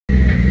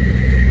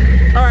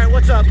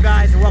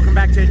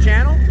to the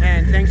channel,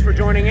 and thanks for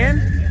joining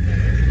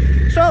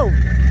in. So,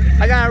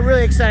 I got a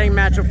really exciting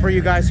matchup for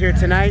you guys here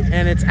tonight,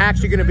 and it's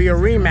actually going to be a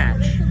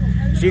rematch.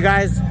 So you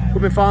guys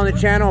who've been following the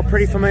channel are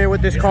pretty familiar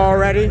with this car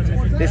already.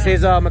 This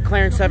is a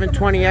McLaren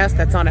 720S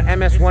that's on an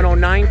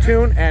MS109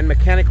 tune and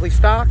mechanically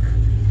stock.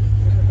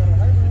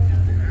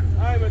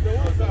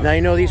 Now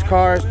you know these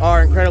cars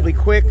are incredibly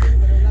quick.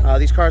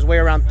 These cars weigh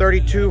around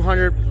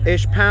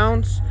 3,200-ish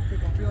pounds.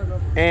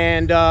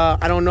 And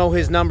I don't know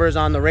his numbers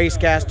on the race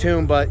gas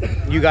tune, but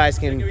you guys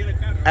can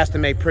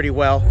estimate pretty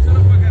well.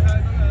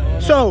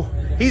 So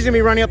he's gonna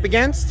be running up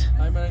against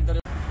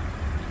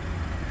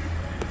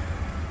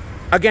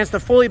a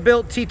fully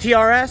built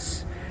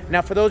TTRS.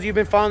 Now for those of you who've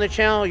been following the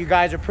channel, you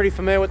guys are pretty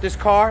familiar with this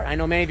car. I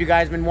know many of you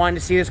guys have been wanting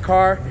to see this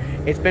car.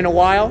 It's been a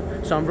while,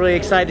 so I'm really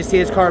excited to see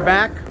this car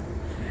back.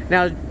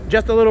 Now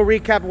just a little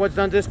recap of what's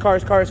done to this car.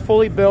 This car is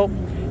fully built.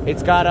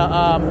 It's got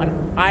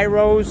an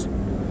Iroz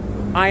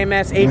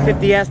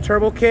IMS850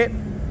 turbo kit.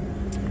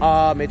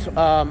 It's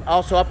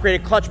also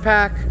upgraded clutch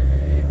pack,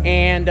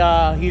 and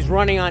he's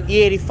running on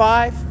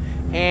E85,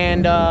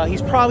 and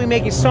he's probably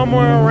making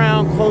somewhere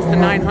around close to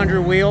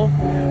 900 wheel,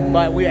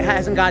 but it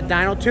hasn't got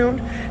dyno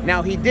tuned.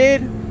 Now he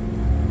did,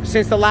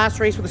 since the last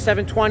race with the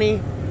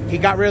 720, he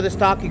got rid of the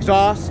stock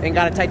exhaust and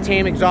got a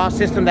titanium exhaust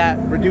system that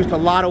reduced a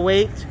lot of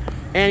weight.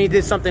 And he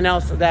did something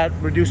else that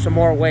reduced some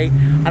more weight.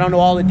 I don't know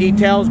all the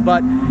details,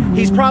 but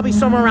he's probably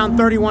somewhere around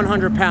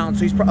 3,100 pounds,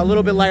 so he's a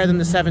little bit lighter than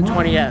the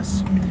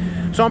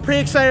 720S. So I'm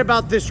pretty excited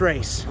about this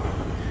race.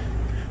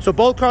 So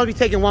both cars will be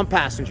taking one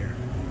passenger.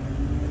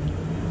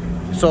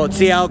 So let's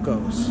see how it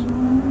goes.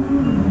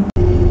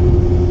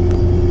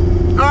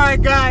 All right,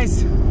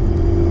 guys.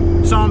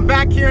 So I'm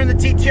back here in the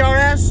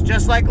TTRS,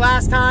 just like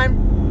last time.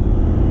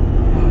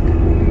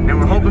 And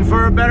we're hoping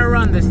for a better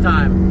run this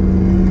time.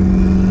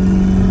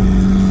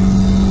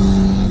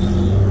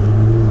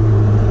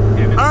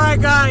 All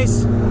right,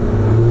 guys,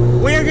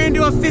 we are going to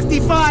do a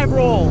 55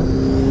 roll.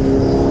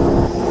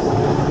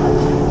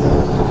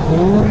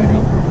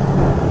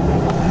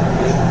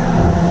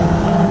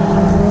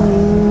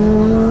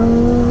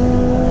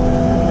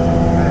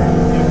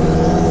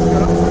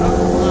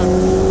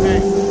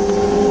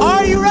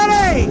 Are you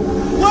ready?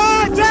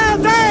 1, 2,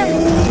 3.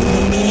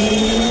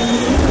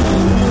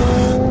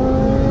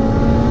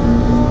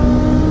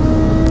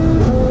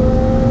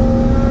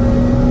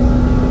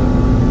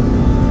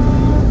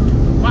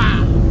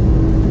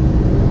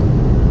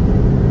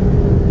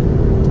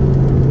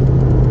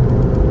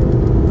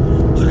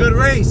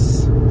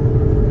 Race.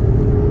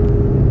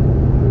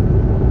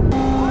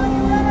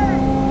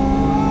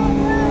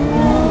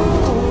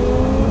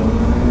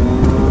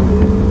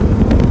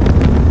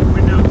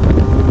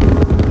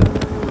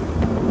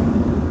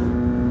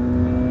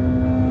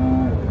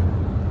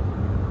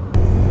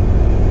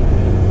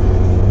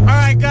 All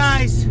right,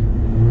 guys,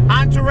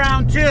 on to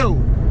round 2.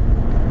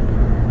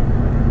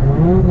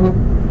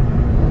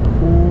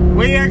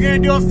 We are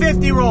going to do a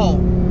 50 roll.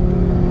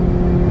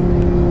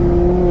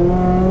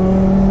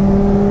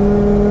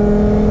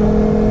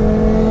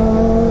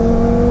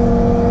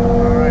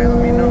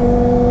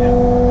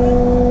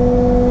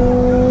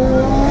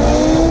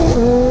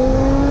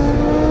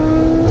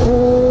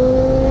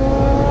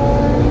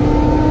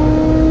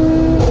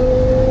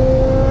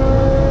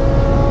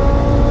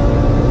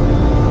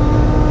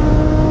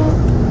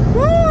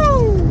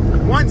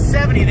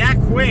 That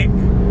quick.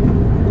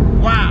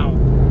 Wow,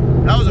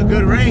 that was a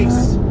good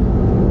race.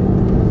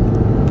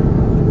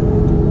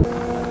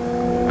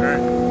 All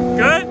right.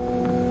 Good.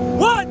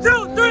 1, 2,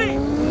 3.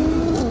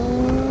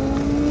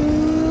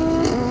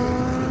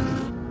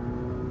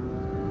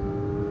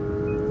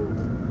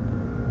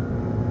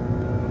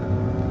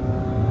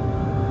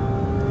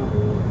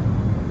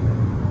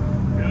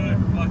 Good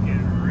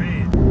fucking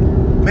race.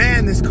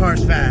 Man, this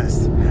car's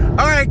fast.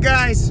 All right,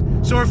 guys.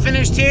 So we're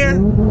finished here.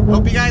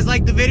 Hope you guys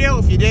liked the video.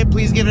 If you did,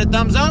 please give it a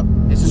thumbs up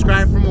and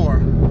subscribe for more.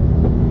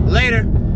 Later.